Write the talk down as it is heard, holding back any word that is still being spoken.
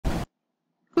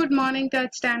Good morning,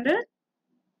 third standard.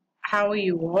 How are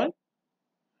you all?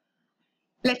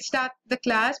 Let's start the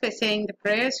class by saying the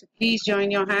prayers. So please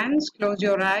join your hands, close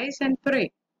your eyes and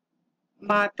pray.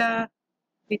 Mata,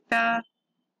 Pita,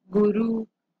 Guru,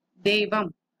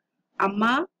 Devam.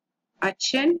 Amma,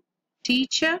 Achan,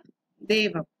 Teacher,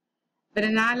 Devam. ഇവരെ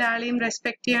നാലാളെയും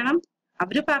respect ചെയ്യണം.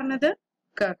 അവര് പറഞ്ഞത്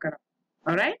കേൾക്കണം.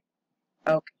 Alright?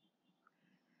 Okay.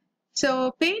 So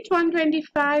page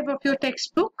 125 of your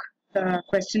textbook,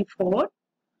 question 4.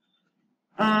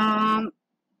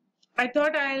 I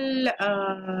thought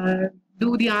I'll do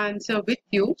the answer with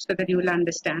you so that you will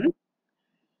understand.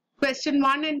 Question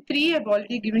 1 and 3, I've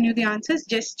already given you the answers.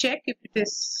 Just check if it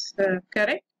is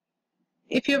correct.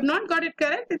 If you have not got it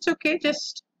correct, it's okay.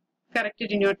 Just correct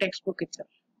it in your textbook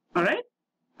itself. Alright?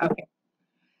 Okay.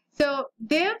 So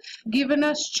they've given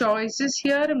us choices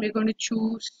here and we're going to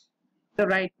choose the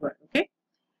right word. Okay?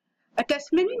 A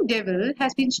Tasmanian devil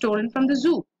has been stolen from the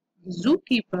zoo. The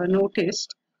zookeeper noticed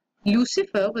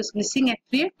Lucifer was missing at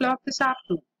 3 o'clock this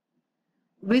afternoon.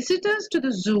 Visitors to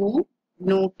the zoo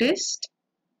noticed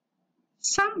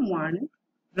someone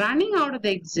running out of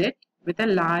the exit with a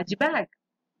large bag.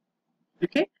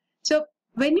 Okay, so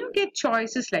when you get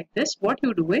choices like this, what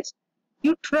you do is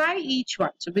you try each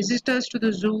one. So visitors to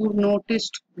the zoo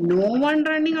noticed no one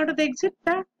running out of the exit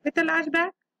bag with a large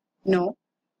bag. No.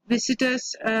 Visitors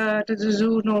to the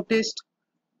zoo noticed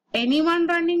anyone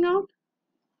running out.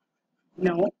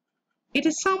 No. It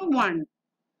is someone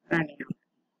running out.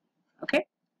 Okay.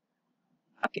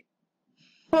 Okay.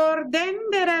 For then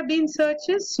there have been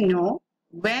searches? No.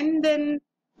 When then?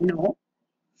 No.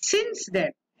 Since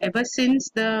then, ever since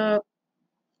the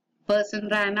person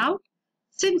ran out,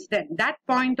 since then, that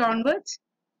point onwards,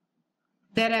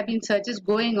 there have been searches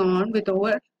going on with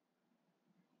over.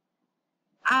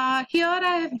 Here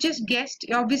I have just guessed.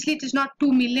 Obviously, it is not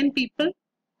 2 million people.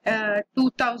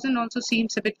 2,000 also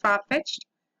seems a bit far-fetched.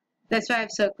 That's why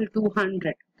I've circled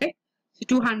 200. Okay, so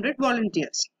 200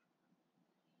 volunteers.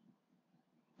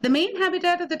 The main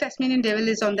habitat of the Tasmanian devil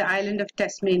is on the island of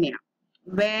Tasmania,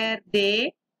 where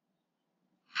they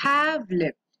have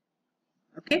lived.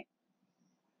 Okay,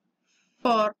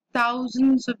 for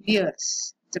thousands of years.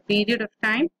 It's a period of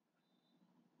time.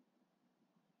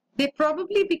 They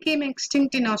probably became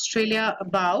extinct in Australia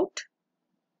about.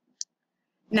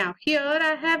 Now here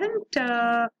I haven't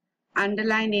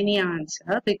underlined any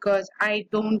answer because I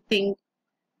don't think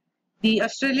the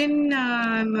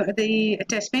the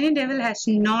Tasmanian devil has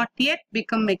not yet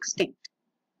become extinct.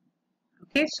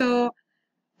 Okay, so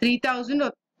 3,000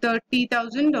 or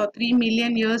 30,000 or 3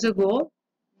 million years ago,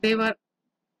 they were,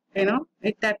 you know,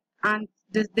 it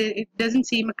doesn't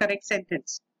seem a correct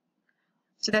sentence.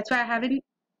 So that's why I haven't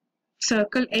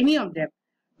circled any of them.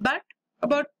 But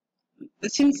about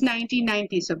since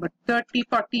 1990, so about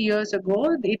 30-40 years ago,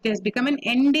 it has become an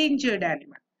endangered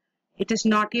animal. It has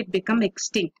not yet become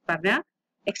extinct.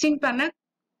 Extinct parna,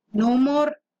 no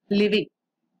more living.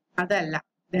 Adalla.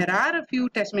 There are a few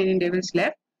Tasmanian devils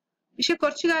left.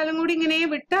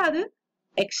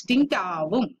 Extinct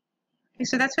avum. Okay,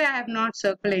 so that's why I have not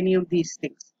circled any of these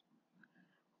things.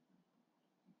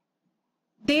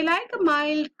 They like a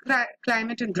mild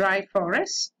climate and dry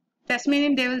forests.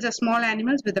 Tasmanian devils are small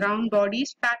animals with round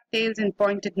bodies, fat tails and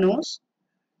pointed nose.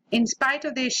 In spite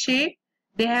of their shape,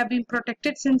 they have been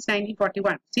protected since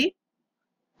 1941. See?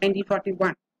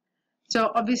 1941.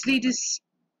 So obviously it is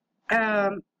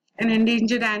an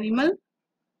endangered animal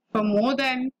for more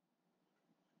than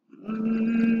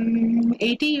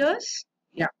 80 years.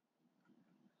 Yeah.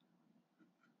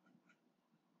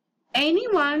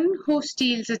 Anyone who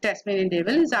steals a Tasmanian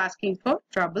devil is asking for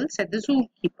trouble, said the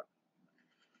zookeeper.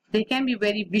 They can be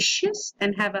very vicious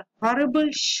and have a horrible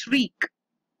shriek.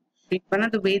 One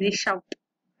of the way they shout,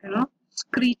 you know,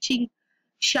 screeching,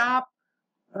 sharp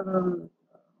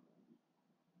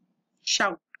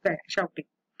shouting.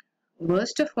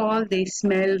 Worst of all, they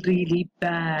smell really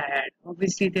bad.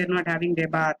 Obviously, they're not having their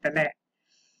bath.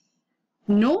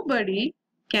 Nobody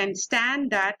can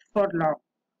stand that for long.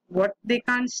 What they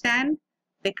can't stand?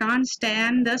 They can't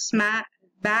stand the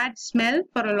bad smell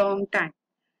for a long time.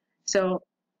 So,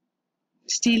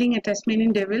 stealing a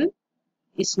Tasmanian devil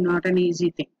is not an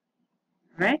easy thing.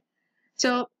 Right?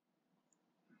 So,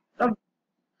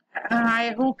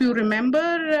 I hope you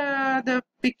remember the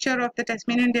picture of the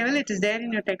Tasmanian devil. It is there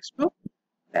in your textbook.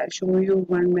 I'll show you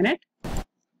 1 minute.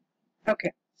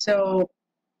 Okay, so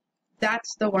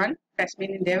that's the one,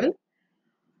 Tasmanian devil.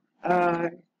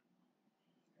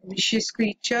 Vicious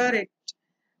creature.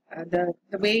 The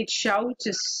way it shouts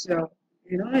is,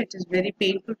 you know, it is very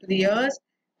painful to the ears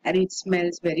and it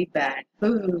smells very bad.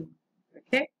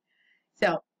 Okay,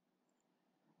 so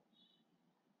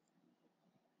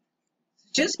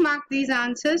Just mark these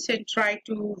answers and try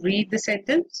to read the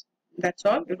sentence. That's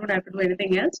all. You don't have to do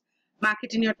anything else. Mark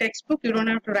it in your textbook. You don't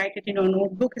have to write it in your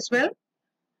notebook as well.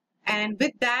 And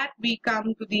with that, we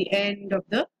come to the end of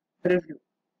the review.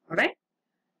 All right.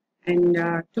 And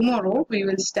tomorrow we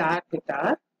will start with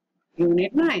our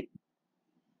Unit 9.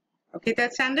 Okay,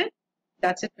 that's it.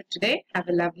 That's it for today. Have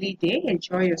a lovely day.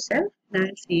 Enjoy yourself. And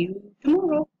I'll see you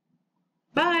tomorrow.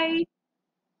 Bye.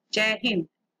 Jai Hind.